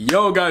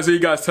Yo guys, what you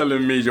guys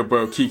telling me? Your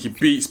boy Okiki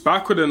Beats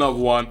back with another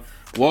one.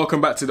 Welcome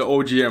back to the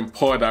OGM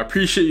pod. I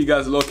appreciate you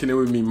guys locking in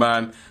with me,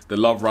 man. The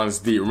love runs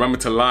deep. Remember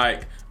to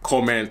like,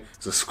 comment,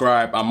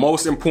 subscribe, and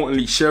most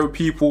importantly, share with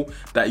people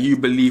that you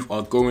believe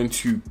are going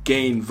to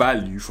gain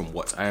value from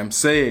what I am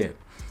saying.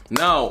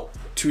 Now,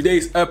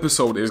 today's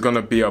episode is going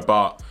to be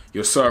about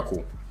your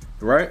circle,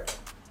 right?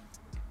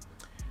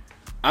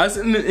 As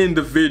an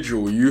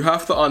individual, you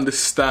have to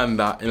understand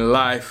that in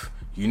life,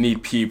 you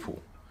need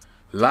people.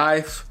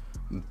 Life,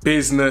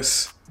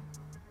 business,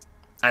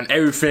 and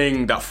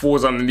everything that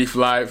falls underneath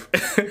life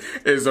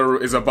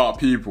is about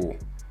people.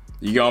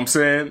 You get what I'm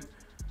saying?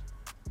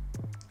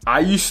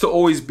 I used to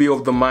always be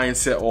of the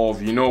mindset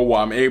of, you know what,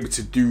 I'm able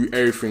to do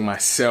everything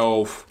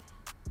myself.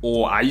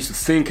 Or I used to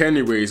think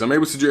anyways, I'm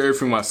able to do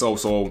everything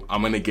myself, so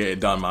I'm gonna get it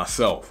done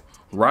myself,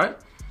 right?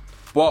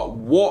 But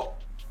what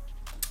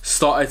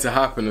started to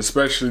happen,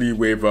 especially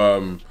with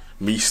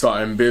me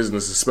starting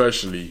business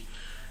especially,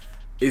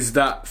 is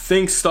that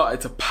things started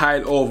to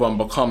pile over and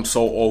become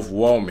so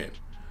overwhelming.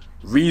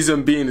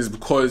 Reason being is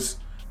because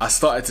I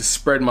started to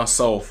spread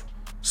myself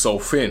so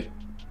thin,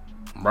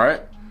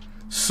 right?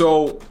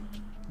 So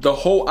the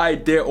whole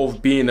idea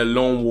of being a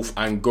lone wolf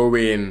and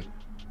going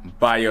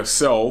by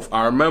yourself,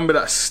 I remember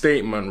that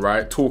statement,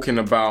 right? Talking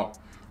about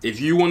if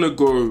you want to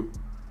go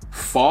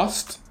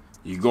fast,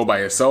 you go by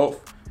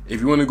yourself. If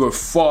you want to go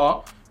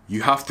far,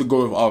 you have to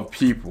go with other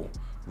people,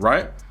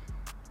 right?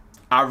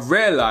 I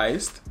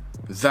realized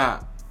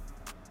that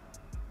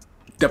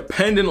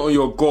depending on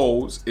your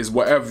goals is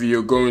whatever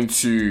you're going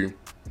to,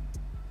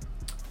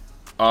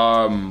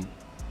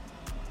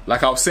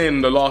 like I was saying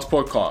in the last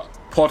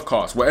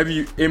podcast, whatever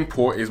you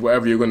import is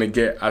whatever you're going to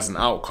get as an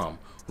outcome,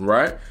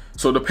 right?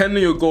 So depending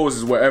on your goals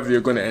is whatever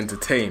you're going to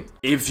entertain.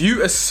 If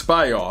you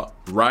aspire,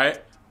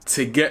 right,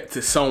 to get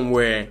to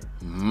somewhere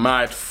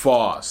mad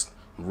fast,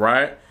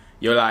 right?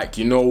 You're like,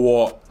 you know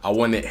what, I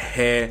want it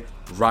here,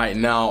 right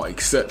now,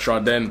 etc.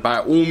 Then by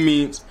all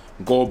means,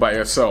 go by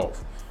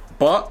yourself.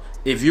 But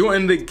if you're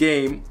in the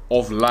game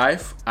of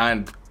life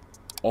and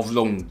of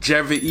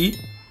longevity,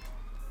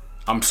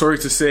 I'm sorry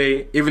to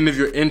say, even if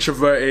you're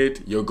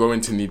introverted, you're going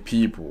to need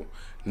people.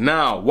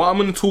 Now, what I'm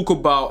going to talk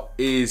about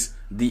is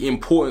the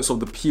importance of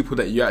the people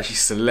that you actually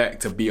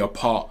select to be a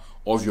part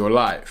of your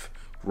life,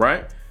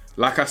 right?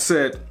 Like I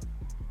said,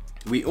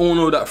 we all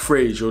know that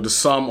phrase, you're the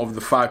sum of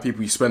the 5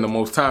 people you spend the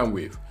most time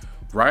with,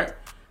 right?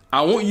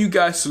 I want you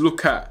guys to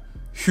look at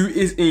who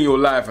is in your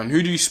life and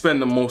who do you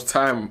spend the most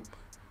time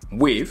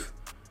with,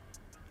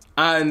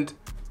 and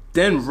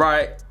then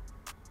write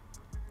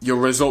your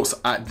results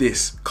at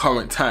this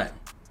current time.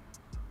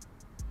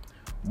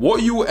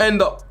 What you will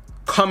end up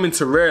coming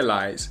to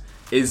realize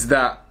is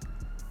that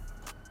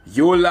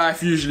your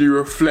life usually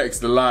reflects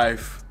the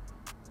life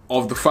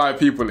of the 5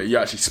 people that you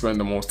actually spend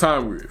the most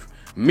time with.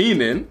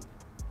 Meaning,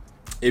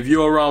 if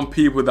you're around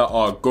people that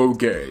are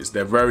go-getters,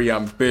 they're very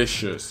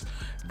ambitious,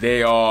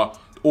 they are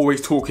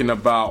always talking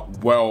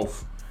about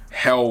wealth,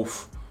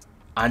 health,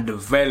 and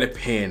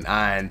developing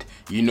and,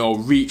 you know,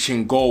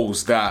 reaching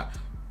goals that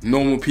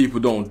normal people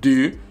don't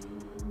do,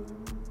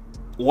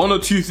 one or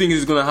two things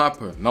is going to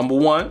happen. Number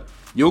one,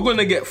 you're going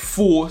to get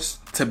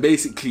forced to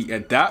basically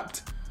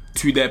adapt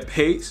to their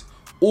pace,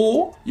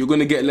 or you're going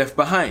to get left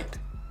behind,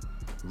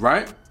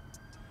 right?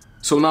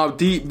 So now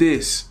deep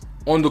this.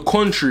 On the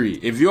contrary,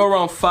 if you're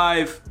around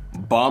 5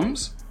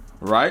 bums,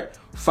 right?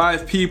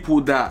 5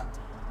 people that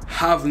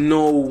have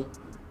no,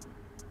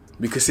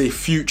 we could say,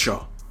 future,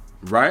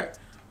 right?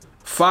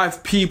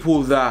 5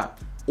 people that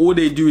all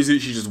they do is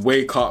literally just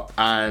wake up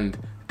and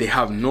they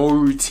have no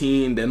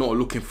routine, they're not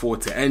looking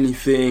forward to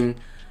anything,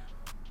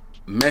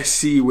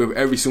 messy with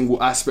every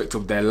single aspect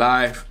of their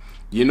life,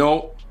 you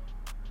know,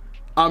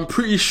 I'm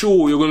pretty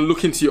sure you're going to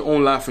look into your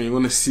own life and you're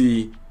going to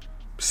see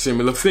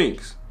similar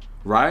things,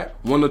 right?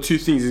 One or two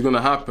things is going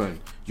to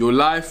happen. Your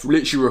life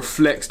literally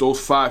reflects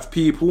those 5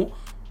 people,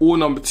 or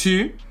number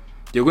 2,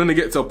 you're going to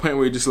get to a point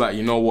where you're just like,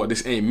 you know what,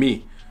 this ain't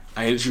me,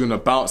 and you're literally going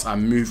to bounce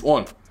and move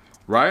on,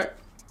 right?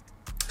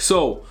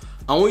 So,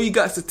 I want you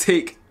guys to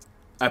take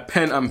a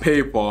pen and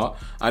paper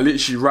and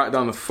literally write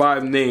down the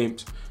 5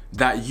 names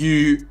that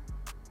you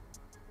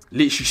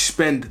literally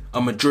spend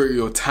a majority of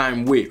your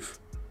time with,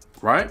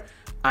 right?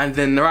 And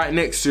then right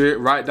next to it,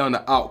 write down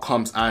the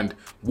outcomes and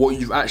what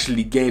you've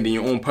actually gained in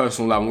your own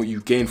personal life, and what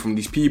you've gained from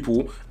these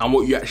people, and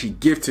what you actually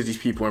give to these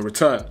people in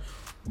return.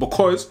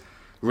 Because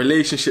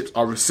relationships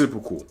are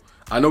reciprocal.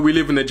 I know we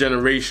live in a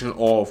generation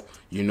of,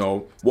 you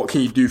know, what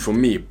can you do for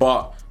me?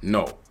 But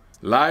no.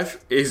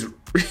 Life is,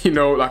 you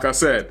know, like I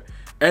said,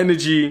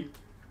 energy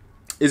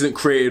isn't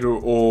created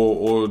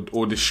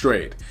or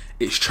destroyed.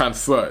 It's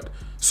transferred.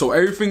 So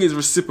everything is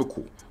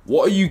reciprocal.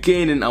 What are you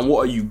gaining and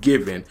what are you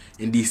giving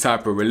in these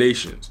type of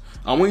relations?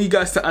 I want you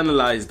guys to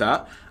analyze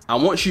that.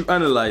 And once you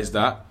analyze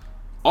that,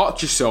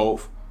 ask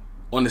yourself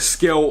on a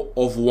scale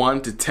of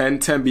 1 to 10,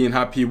 10 being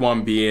happy,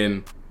 1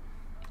 being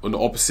on the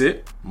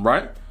opposite,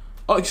 right?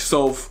 Ask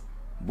yourself,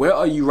 where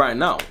are you right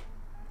now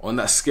on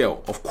that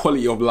scale of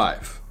quality of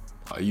life?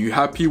 Are you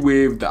happy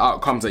with the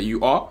outcomes that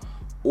you are,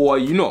 or are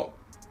you not?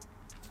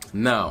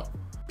 Now,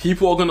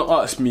 people are gonna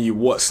ask me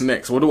what's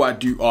next. What do I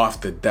do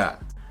after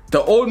that?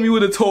 The old me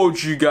would have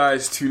told you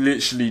guys to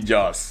literally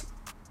just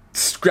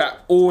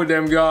scrap all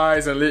them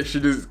guys and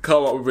literally just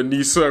come up with a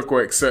new circle,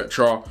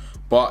 etc.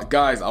 But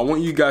guys, I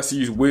want you guys to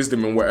use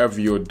wisdom in whatever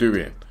you're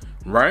doing,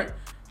 right?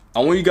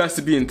 I want you guys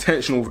to be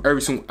intentional with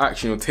every single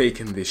action you're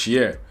taking this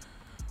year.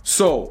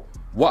 So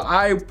what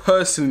I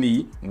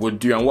personally would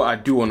do and what I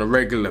do on a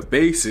regular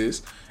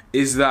basis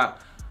is that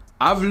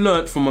I've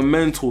learned from a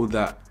mentor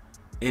that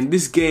in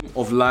this game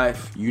of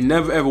life, you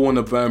never ever want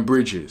to burn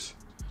bridges.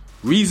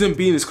 Reason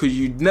being is because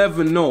you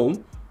never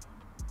know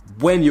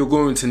when you're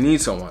going to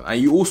need someone,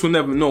 and you also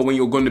never know when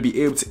you're going to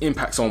be able to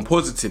impact someone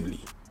positively.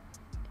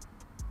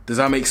 Does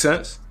that make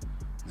sense?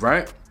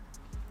 Right?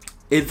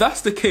 If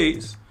that's the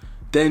case,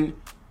 then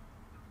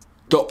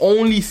the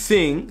only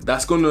thing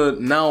that's going to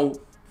now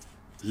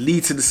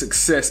lead to the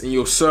success in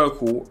your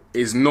circle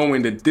is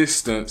knowing the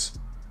distance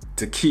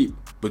to keep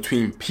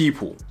between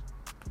people.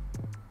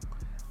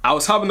 I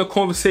was having a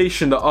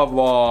conversation the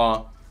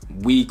other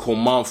week or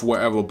month or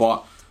whatever,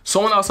 but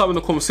someone I was having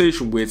a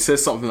conversation with said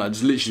something that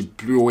just literally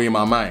blew away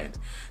my mind.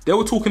 They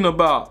were talking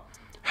about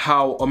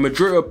how a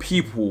majority of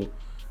people,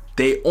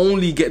 they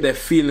only get their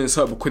feelings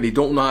hurt because they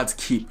don't know how to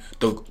keep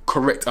the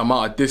correct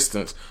amount of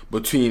distance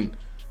between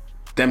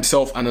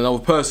themselves and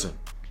another person.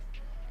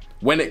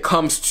 When it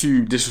comes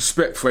to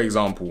disrespect, for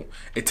example,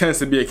 it tends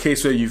to be a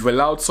case where you've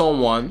allowed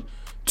someone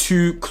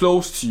too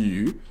close to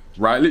you,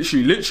 right?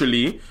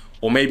 Literally,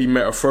 or maybe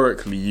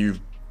metaphorically,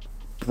 you've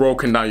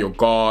broken down your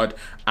guard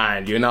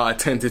and you're now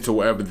attentive to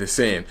whatever they're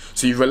saying.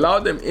 So you've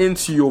allowed them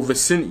into your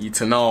vicinity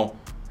to now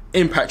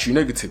impact you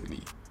negatively.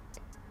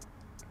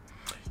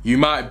 You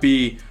might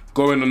be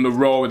going on the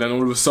road and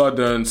all of a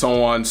sudden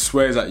someone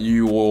swears at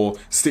you or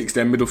sticks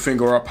their middle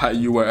finger up at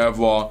you,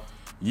 whatever.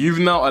 You've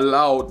now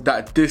allowed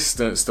that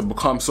distance to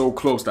become so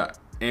close that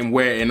and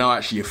where it now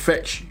actually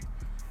affects you.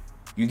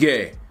 You get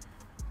it?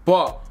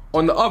 But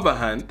on the other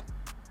hand,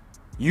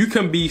 you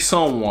can be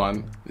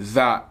someone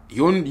that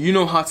you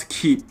know how to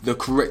keep the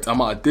correct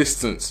amount of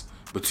distance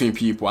between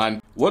people.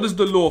 And what does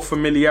the law of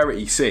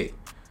familiarity say?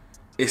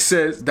 It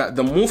says that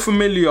the more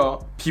familiar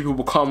people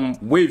become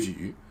with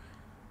you,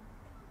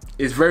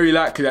 it's very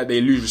likely that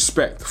they lose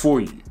respect for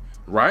you,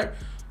 right?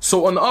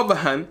 So on the other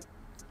hand,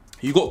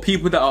 you got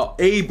people that are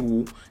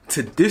able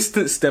to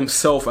distance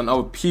themselves and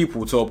other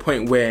people to a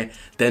point where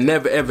they're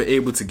never ever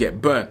able to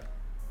get burnt.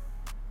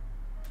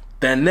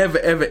 They're never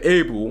ever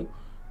able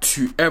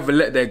to ever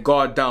let their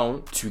guard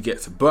down to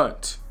get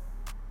burnt,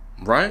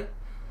 right?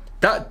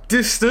 That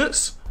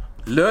distance,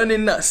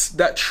 learning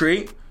that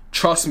trait,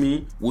 trust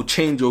me, will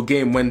change your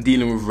game when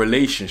dealing with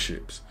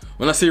relationships.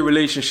 When I say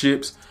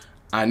relationships,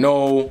 I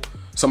know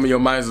some of your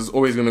minds is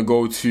always gonna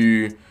go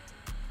to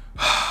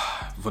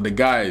for the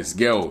guys,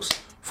 girls,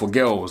 for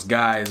girls,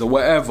 guys, or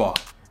whatever.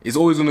 It's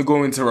always gonna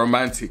go into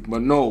romantic,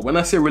 but no, when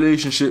I say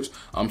relationships,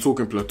 I'm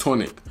talking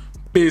platonic,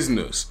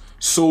 business,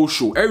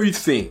 social,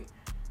 everything.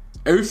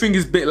 Everything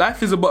is big.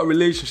 Life is about a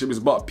relationship. It's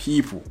about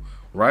people,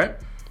 right?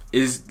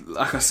 Is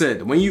like I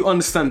said, when you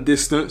understand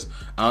distance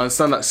and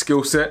understand that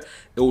skill set,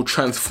 it will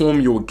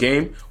transform your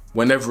game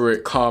whenever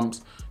it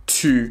comes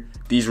to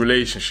these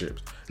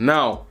relationships.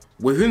 Now,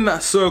 within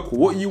that circle,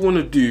 what you want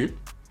to do,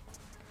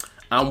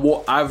 and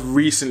what I've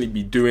recently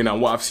been doing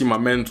and what I've seen my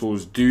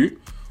mentors do,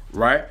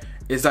 right,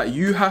 is that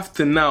you have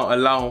to now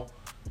allow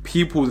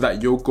people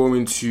that you're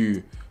going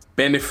to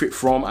benefit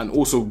from and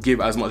also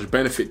give as much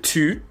benefit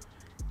to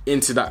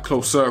into that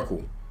close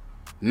circle.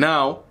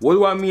 Now, what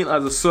do I mean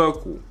as a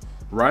circle,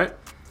 right?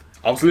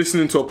 I was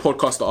listening to a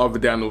podcast the other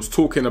day and I was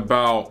talking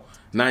about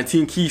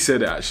 19 Key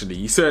said it actually.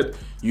 He said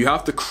you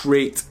have to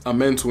create a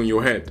mentor in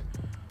your head.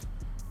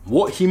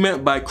 What he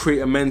meant by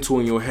create a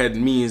mentor in your head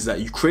means that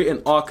you create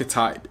an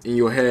archetype in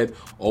your head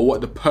or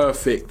what the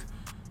perfect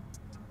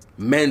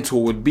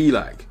mentor would be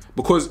like.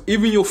 Because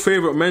even your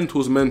favorite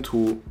mentor's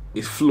mentor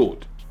is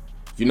flawed.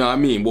 You know what I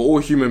mean? We're all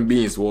human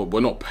beings, we're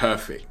not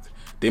perfect.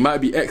 They might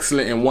be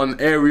excellent in one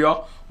area,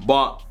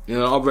 but in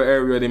another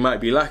area they might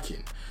be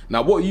lacking.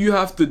 Now what you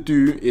have to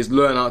do is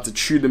learn how to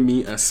chew the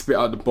meat and spit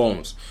out the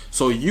bones.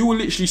 So you will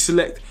literally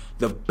select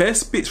the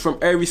best bits from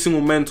every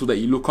single mentor that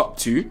you look up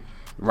to,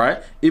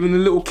 right? Even the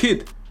little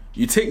kid.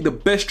 You take the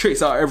best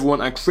traits out of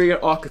everyone and create an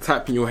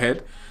archetype in your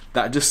head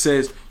that just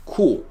says,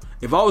 cool,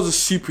 if I was a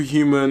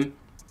superhuman,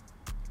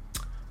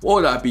 what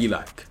would I be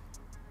like?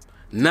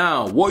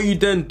 Now, what you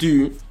then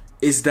do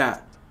is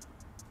that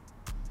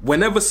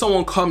whenever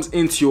someone comes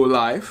into your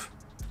life,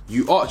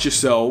 you ask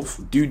yourself,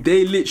 do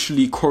they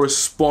literally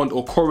correspond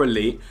or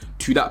correlate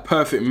to that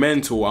perfect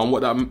mentor and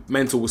what that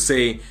mentor will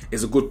say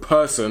is a good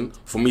person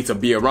for me to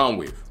be around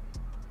with?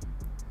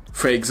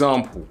 For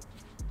example,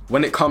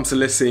 when it comes to,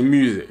 let's say,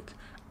 music,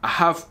 I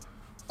have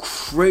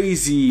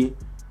crazy,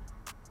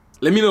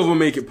 let me know if I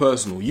make it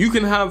personal. You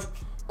can have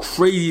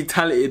crazy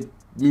talented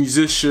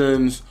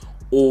musicians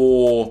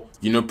or,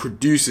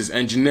 producers,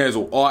 engineers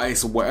or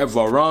artists or whatever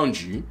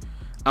around you.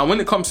 And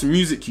when it comes to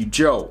music, you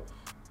gel.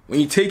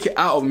 When you take it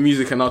out of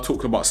music and I'll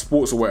talk about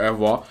sports or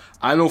whatever,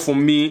 I know for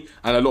me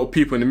and a lot of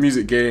people in the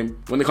music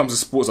game, when it comes to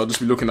sports, I'll just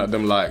be looking at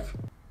them like,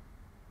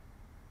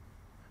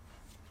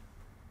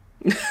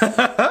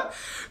 Because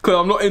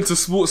I'm not into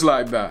sports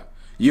like that.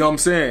 You know what I'm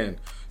saying?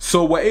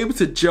 So we're able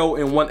to gel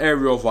in one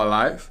area of our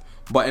life,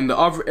 but in the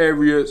other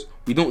areas,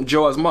 we don't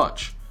gel as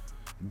much.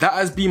 That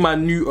has been my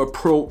new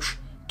approach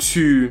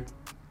to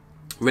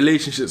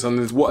relationships, and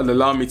is what will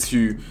allow me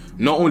to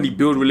not only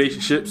build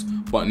relationships,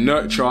 but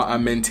nurture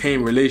and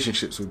maintain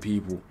relationships with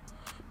people.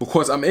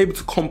 Because I'm able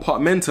to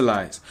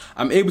compartmentalize.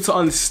 I'm able to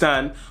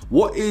understand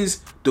what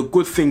is the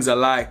good things I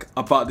like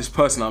about this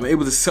person. I'm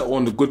able to settle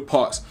on the good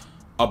parts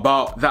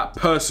about that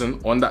person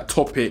on that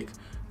topic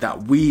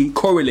that we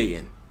correlate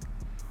in.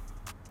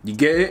 You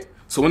get it?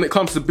 So when it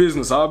comes to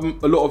business, I have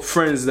a lot of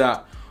friends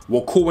that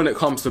were cool when it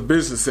comes to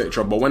business,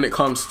 etc. But when it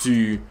comes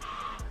to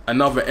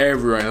another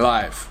area in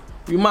life,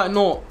 we might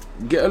not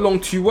get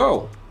along too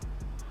well.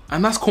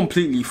 And that's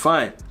completely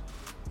fine.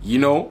 You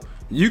know,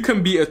 you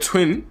can be a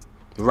twin,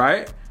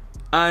 right?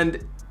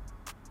 And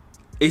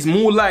it's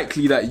more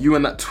likely that you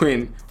and that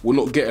twin will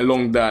not get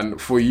along than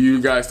for you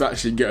guys to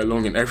actually get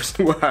along in every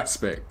single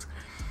aspect.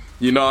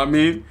 You know what I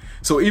mean?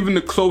 So even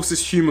the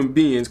closest human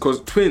beings,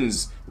 because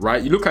twins,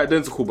 right? You look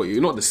identical, but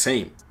you're not the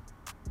same.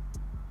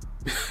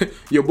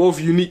 You're both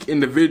unique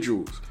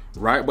individuals,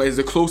 right? But it's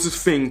the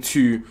closest thing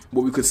to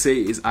what we could say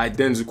is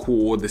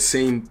identical or the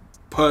same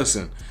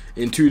person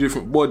in two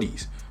different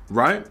bodies,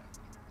 right?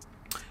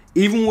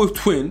 Even with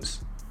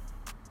twins,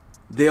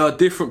 they are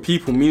different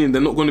people, meaning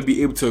they're not going to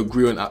be able to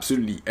agree on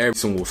absolutely every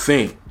single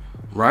thing,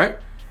 right?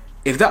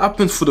 If that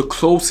happens for the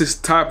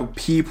closest type of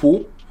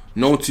people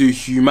known to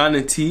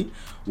humanity,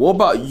 what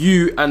about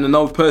you and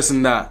another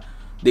person that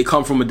they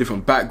come from a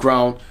different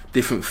background,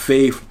 different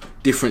faith,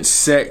 different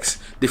sex,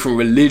 different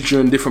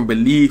religion, different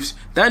beliefs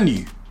than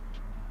you?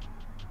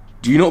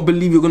 Do you not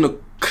believe you're gonna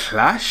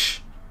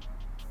clash?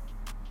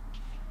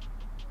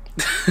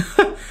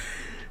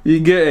 You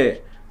get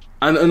it?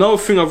 And another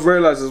thing I've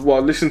realized as well, I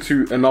listened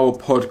to another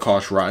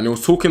podcast, right? And it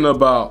was talking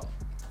about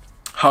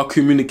how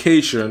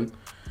communication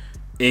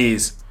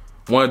is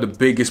one of the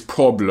biggest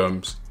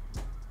problems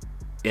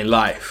in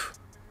life.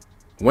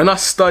 When I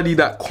study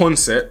that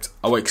concept,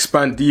 I will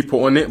expand deeper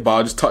on it, but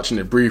I'll just touch on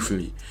it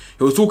briefly.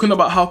 He was talking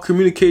about how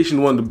communication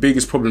is one of the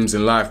biggest problems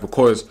in life,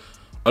 because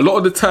a lot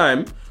of the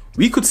time,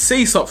 we could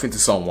say something to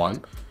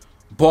someone,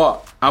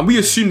 and we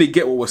assume they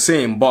get what we're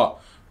saying, but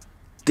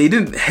they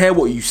didn't hear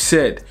what you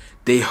said.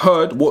 They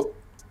heard what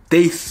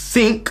they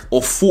think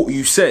or thought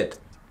you said.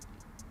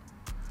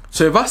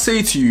 So if I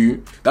say to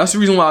you, that's the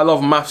reason why I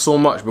love maths so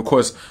much,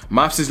 because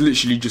maths is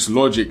literally just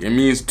logic. It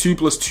means 2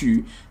 +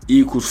 2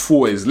 =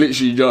 4. It's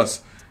literally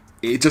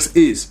it just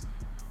is.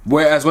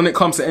 Whereas when it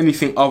comes to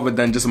anything other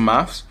than just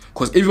maths,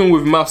 because even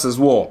with maths as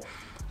well,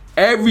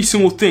 every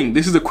single thing,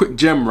 this is a quick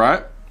gem,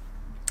 right,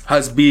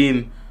 has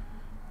been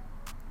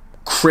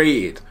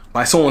created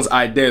by someone's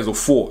ideas or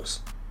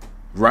thoughts,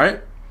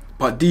 right?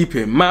 But deep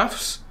in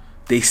maths,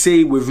 they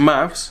say with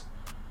maths,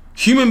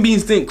 human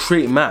beings didn't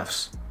create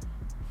maths.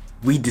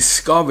 We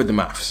discovered the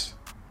maths.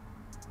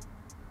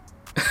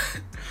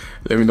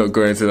 Let me not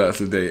go into that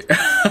today.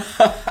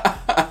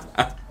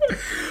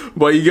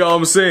 But you get what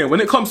I'm saying? When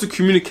it comes to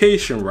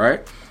communication,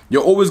 right,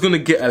 you're always going to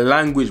get a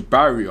language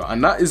barrier.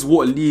 And that is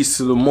what leads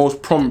to the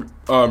most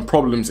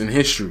problems in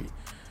history.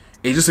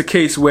 It's just a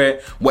case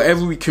where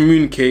whatever we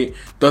communicate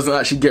doesn't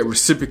actually get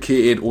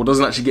reciprocated, or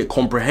doesn't actually get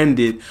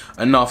comprehended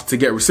enough to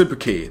get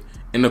reciprocated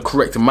in the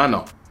correct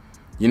manner.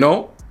 You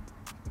know?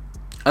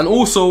 And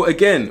also,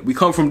 again, we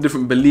come from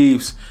different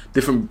beliefs,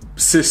 different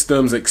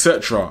systems,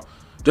 etc.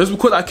 Just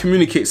because I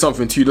communicate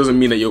something to you doesn't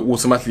mean that you're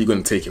automatically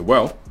going to take it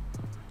well.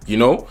 You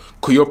know?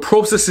 Because you're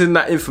processing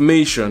that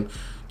information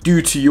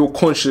due to your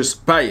conscious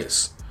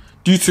bias,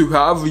 due to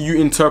however you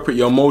interpret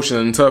your emotion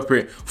and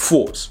interpret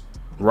thoughts,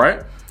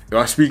 right? If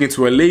I'm speaking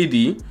to a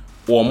lady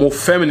or a more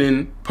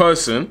feminine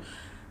person,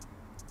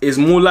 it's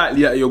more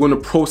likely that you're going to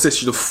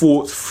process your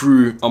thoughts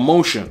through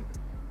emotion.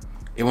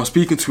 If I'm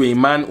speaking to a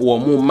man or a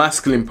more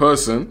masculine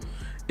person,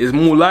 it's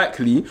more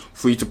likely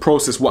for you to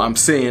process what I'm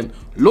saying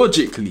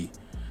logically.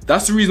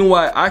 That's the reason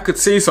why I could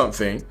say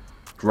something,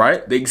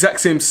 right, the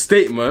exact same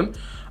statement,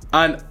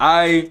 and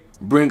I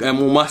bring a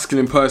more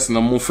masculine person,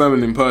 a more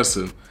feminine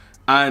person,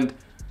 and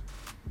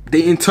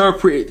they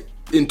interpret it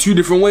in two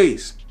different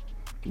ways,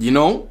 you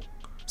know?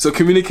 So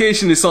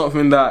communication is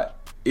something that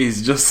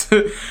is just,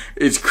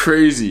 it's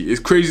crazy. It's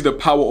crazy the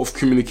power of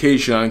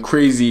communication, and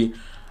crazy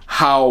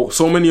how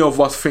so many of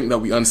us think that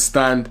we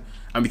understand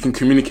and we can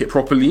communicate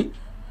properly,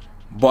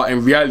 but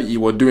in reality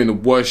we're doing the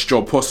worst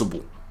job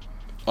possible.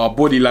 Our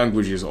body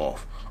language is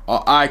off.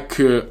 Our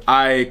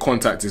eye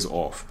contact is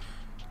off.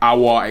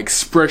 Our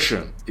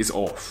expression is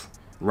off,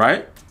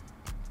 right?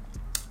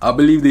 I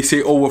believe they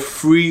say over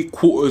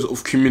 3/4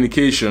 of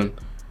communication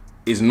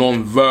is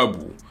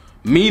non-verbal.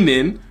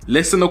 Meaning,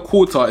 less than a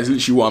quarter is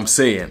literally what I'm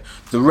saying.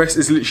 The rest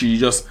is literally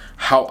just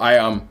how I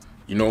am,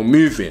 you know,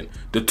 moving,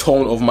 the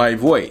tone of my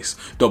voice,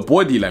 the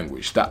body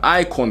language, the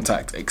eye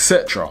contact,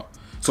 etc.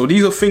 So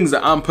these are things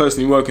that I'm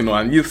personally working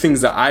on, and these are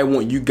things that I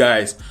want you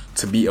guys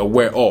to be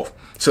aware of.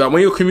 So that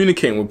when you're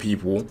communicating with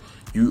people,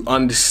 you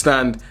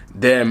understand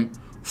them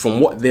from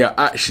what they are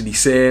actually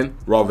saying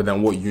rather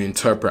than what you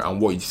interpret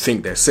and what you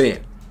think they're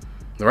saying.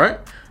 All right?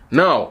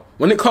 Now,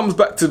 when it comes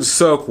back to the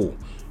circle,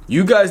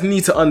 you guys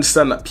need to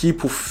understand that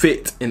people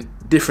fit in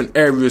different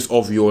areas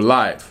of your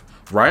life,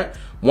 right?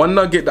 One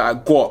nugget that I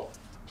got,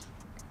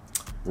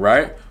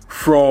 right,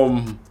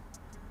 from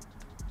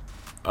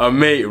a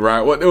mate,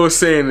 right, what they were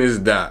saying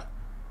is that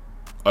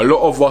a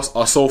lot of us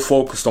are so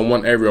focused on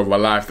one area of our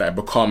life that it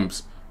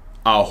becomes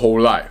our whole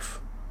life.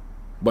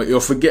 But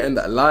you're forgetting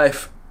that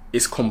life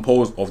is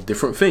composed of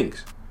different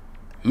things.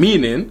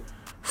 Meaning,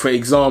 for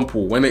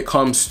example, when it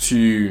comes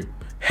to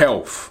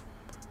health,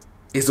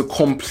 it's a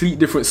complete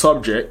different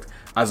subject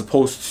as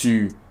opposed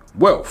to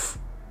wealth,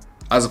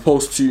 as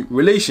opposed to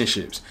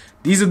relationships.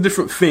 These are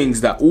different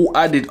things that all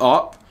added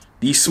up,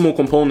 these small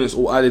components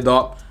all added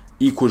up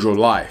equals your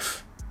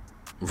life,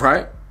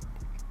 right?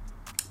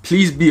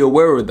 Please be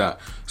aware of that.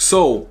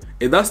 So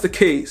if that's the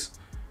case,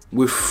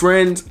 with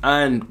friends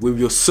and with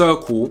your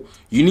circle,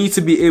 you need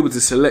to be able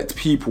to select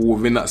people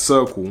within that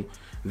circle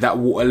that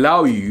will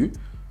allow you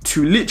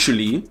to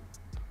literally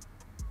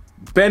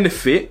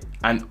benefit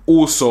and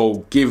also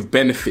give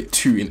benefit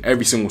to in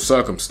every single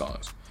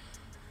circumstance.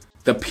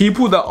 The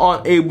people that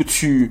aren't able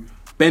to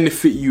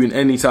benefit you in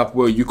any type of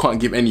way, you can't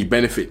give any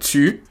benefit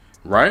to,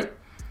 right?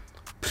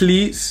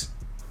 Please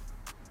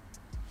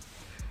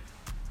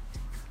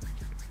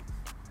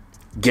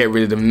get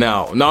rid of them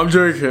now. No, I'm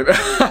joking.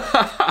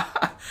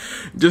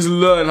 Just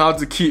learn how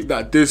to keep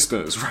that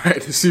distance,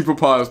 right? The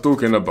superpower I was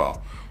talking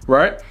about,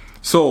 right?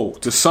 So,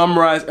 to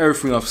summarize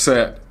everything I've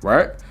said,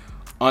 right?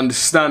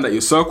 Understand that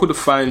your circle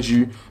defines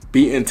you.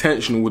 Be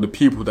intentional with the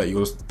people that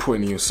you're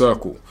putting in your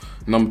circle.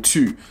 Number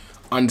 2,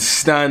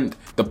 understand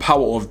the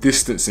power of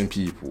distancing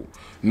people.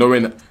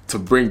 Knowing to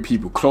bring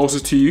people closer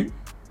to you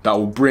that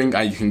will bring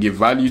and you can give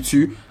value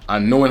to,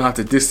 and knowing how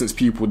to distance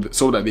people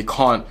so that they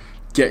can't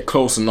get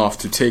close enough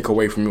to take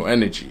away from your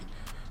energy.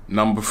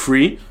 Number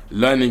 3,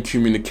 learning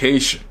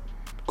communication.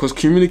 Because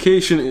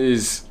communication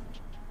is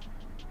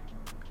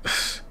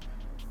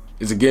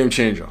a game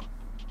changer.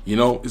 You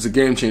know, it's a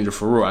game changer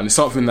for real. And it's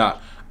something that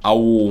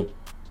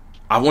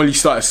I've only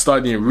started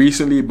studying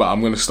recently, but I'm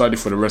going to study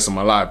for the rest of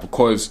my life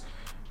because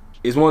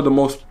it's one of the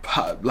most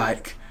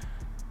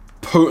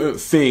potent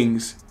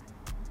things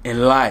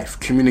in life,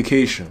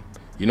 communication,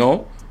 you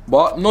know?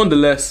 But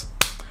nonetheless,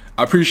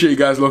 I appreciate you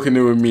guys looking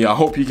in with me. I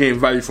hope you gain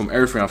value from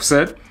everything I've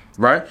said,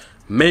 right?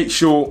 Make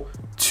sure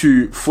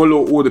to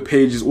follow all the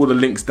pages, all the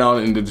links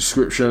down in the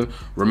description.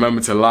 Remember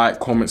to like,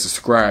 comment,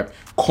 subscribe,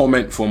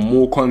 comment for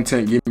more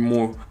content, give me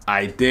more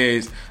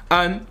ideas,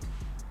 and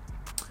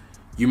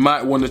you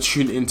might want to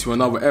tune into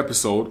another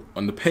episode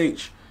on the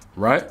page,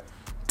 right?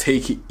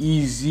 Take it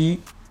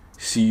easy.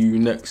 See you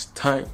next time.